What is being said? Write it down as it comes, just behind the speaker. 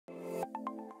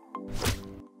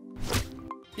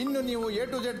ಇನ್ನು ನೀವು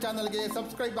A2Z ಚಾನೆಲ್ಗೆ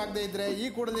ಸಬ್ಸ್ಕ್ರೈಬ್ ಆಗದೇ ಇದ್ರೆ ಈ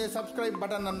ಕೂಡಲೇ ಸಬ್ಸ್ಕ್ರೈಬ್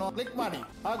ಬಟನ್ ಅನ್ನು ಕ್ಲಿಕ್ ಮಾಡಿ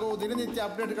ಹಾಗೂ ದಿನನಿತ್ಯ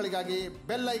ಅಪ್ಡೇಟ್ಗಳಿಗಾಗಿ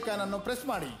ಬೆಲ್ ಐಕಾನ್ ಅನ್ನು ಪ್ರೆಸ್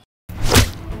ಮಾಡಿ.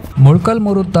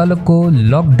 ಮೊಳಕಾಲ್ಮೂರು ತಾಲೂಕು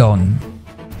ಲಾಕ್ಡೌನ್.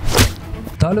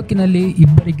 ತಾಲೂಕಿನಲ್ಲಿ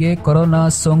ಇಬ್ಬರಿಗೆ ಕೊರೋನಾ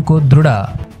ಸೋಂಕು ದೃಢ.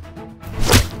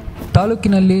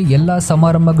 ತಾಲೂಕಿನಲ್ಲಿ ಎಲ್ಲ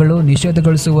ಸಮಾರಂಭಗಳು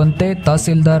ನಿಷೇಧಗೊಳಿಸುವಂತೆ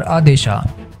ತಹಸೀಲ್ದಾರ್ ಆದೇಶ.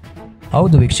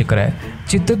 ಹೌದು ವೀಕ್ಷಕರೇ,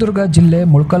 ಚಿತ್ರದುರ್ಗ ಜಿಲ್ಲೆ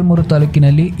ಮೊಳಕಾಲ್ಮೂರು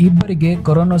ತಾಲೂಕಿನಲ್ಲಿ ಇಬ್ಬರಿಗೆ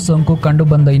ಕೊರೋನಾ ಸೋಂಕು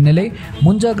ಕಂಡುಬಂದ ಹಿನ್ನೆಲೆ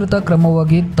ಮುಂಜಾಗ್ರತಾ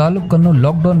ಕ್ರಮವಾಗಿ ತಾಲೂಕನ್ನು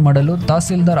ಲಾಕ್ಡೌನ್ ಮಾಡಲು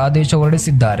ತಹಸೀಲ್ದಾರ್ ಆದೇಶ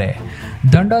ಹೊರಡಿಸಿದ್ದಾರೆ.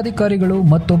 ದಂಡಾಧಿಕಾರಿಗಳು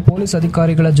ಮತ್ತು ಪೊಲೀಸ್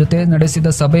ಅಧಿಕಾರಿಗಳ ಜೊತೆ ನಡೆಸಿದ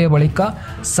ಸಭೆಯ ಬಳಿಕ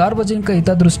ಸಾರ್ವಜನಿಕ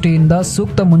ಹಿತದೃಷ್ಟಿಯಿಂದ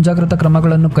ಸೂಕ್ತ ಮುಂಜಾಗ್ರತಾ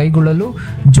ಕ್ರಮಗಳನ್ನು ಕೈಗೊಳ್ಳಲು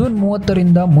ಜೂನ್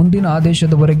 30ರಿಂದ ಮುಂದಿನ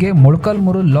ಆದೇಶದವರೆಗೆ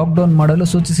ಮೊಳಕಾಲ್ಮೂರು ಲಾಕ್ಡೌನ್ ಮಾಡಲು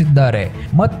ಸೂಚಿಸಿದ್ದಾರೆ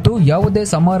ಮತ್ತು ಯಾವುದೇ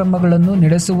ಸಮಾರಂಭಗಳನ್ನು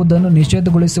ನಡೆಸುವುದನ್ನು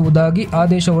ನಿಷೇಧಗೊಳಿಸುವುದಾಗಿ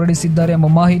ಆದೇಶ ಹೊರಡಿಸಿದ್ದಾರೆ ಎಂಬ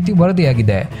ಮಾಹಿತಿ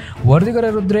ವರದಿಯಾಗಿದೆ. ವರದಿಗಾರ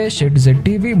ರುದ್ರೇಶ್, A2Z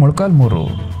ಟಿವಿ, ಮೊಳಕಾಲ್ಮೂರು.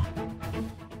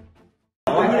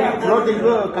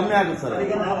 ಕಮ್ಮಿ ಆಗುತ್ತೆ ಸರ್.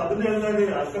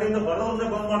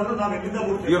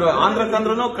 ಇವರು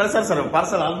ಆಂಧ್ರಕ್ಕಂದ್ರೂ ಕಳ್ಸಾರ ಸರ್,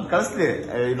 ಪಾರ್ಸಲ್ ಅಲ್ಲಿ ಕಳಿಸ್ಲಿ.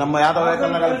 ನಮ್ಮ ಯಾವ್ದೋ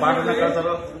ಪಾರ್ಟರ್ನ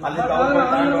ಕಳ್ಸೋರು ಅಲ್ಲಿ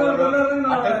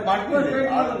ಮಾಡ್ತೀವಿ.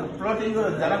 ಫ್ಲೋಟಿಂಗ್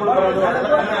ಜನಗಳು ಬರೋದು ಅದೆಲ್ಲ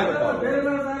ಕಮ್ಮಿ ಆಗುತ್ತೆ.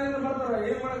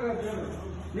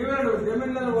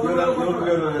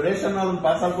 ರೇಷನ್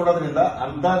ಪಾರ್ಸಲ್ ಕೊಡೋದ್ರಿಂದ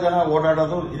ಅರ್ಧ ಜನ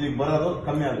ಓಡಾಡೋದು ಇಲ್ಲಿ ಬರೋದು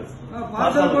ಕಮ್ಮಿ ಆಗುತ್ತೆ.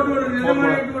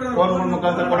 ಫೋನ್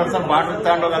ಮುಖಾಂತರ ಕೊಡೋದು ಸರ್, ಬಾಟ್ಲ್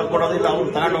ತಗೊಂಡೋಗಿ ಅಲ್ಲಿ ಕೊಡೋದು, ಇಲ್ಲ ಅವ್ರು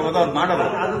ತಗೊಂಡೋಗೋದು, ಅವ್ರು ಮಾಡೋದು.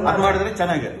 ಅದು ಮಾಡಿದ್ರೆ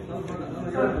ಚೆನ್ನಾಗಿ.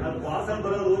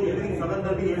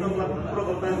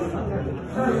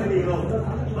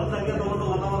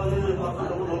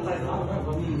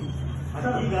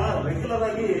 ಈಗ ರೆಗ್ಯುಲರ್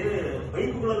ಆಗಿ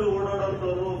ಬೈಕ್ಗಳಲ್ಲಿ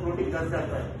ಓಡಾಡುವಂತವರು ಫ್ಲೋಟಿಂಗ್ ಜಾಸ್ತಿ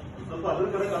ಆಗ್ತಾರೆ. ಸ್ವಲ್ಪ ಅದ್ರ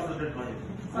ಕಡೆ ಕಾನ್ಸಂಟ್ರೇಟ್ ಮಾಡಿ.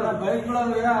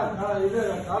 ಬೈಕ್ಗಳಲ್ಲಿ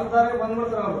ಕಾಲ್ದಾರಿ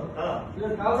ಬಂದ್ಬಿಡ್ತಾರೆ ಅವರು. ಈಗ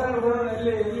ಕಾಲ್ದಾರಿ ಬರೋರು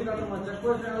ಎಲ್ಲಿ ಚೆಕ್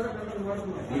ಪೋಸ್ಟ್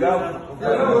ಈಗ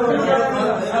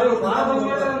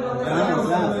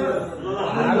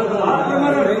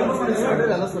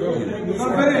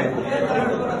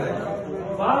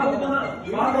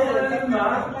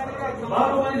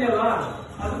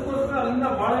ಅದಕ್ಕೋಸ್ಕರ ಅಲ್ಲಿಂದ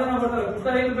ಬಹಳ ಜನ ಬರ್ತಾರೆ. ಊಟ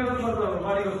ಏನು ಬೇಕಂತ ಬರ್ತಾರೆ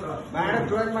ಬಾಡಿಗೋಸ್ಕರ.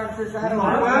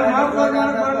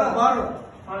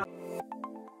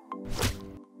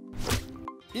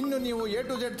 ಇನ್ನು ನೀವು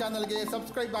A2Z ಚಾನೆಲ್ಗೆ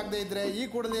ಸಬ್ಸ್ಕ್ರೈಬ್ ಆಗದೇ ಇದ್ರೆ ಈ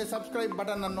ಕೂಡಲೇ ಸಬ್ಸ್ಕ್ರೈಬ್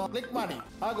ಬಟನ್ ಅನ್ನು ಕ್ಲಿಕ್ ಮಾಡಿ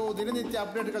ಹಾಗೂ ದಿನನಿತ್ಯ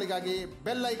ಅಪ್ಡೇಟ್ಗಳಿಗಾಗಿ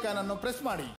ಬೆಲ್ ಐಕಾನ್ ಅನ್ನು ಪ್ರೆಸ್ ಮಾಡಿ.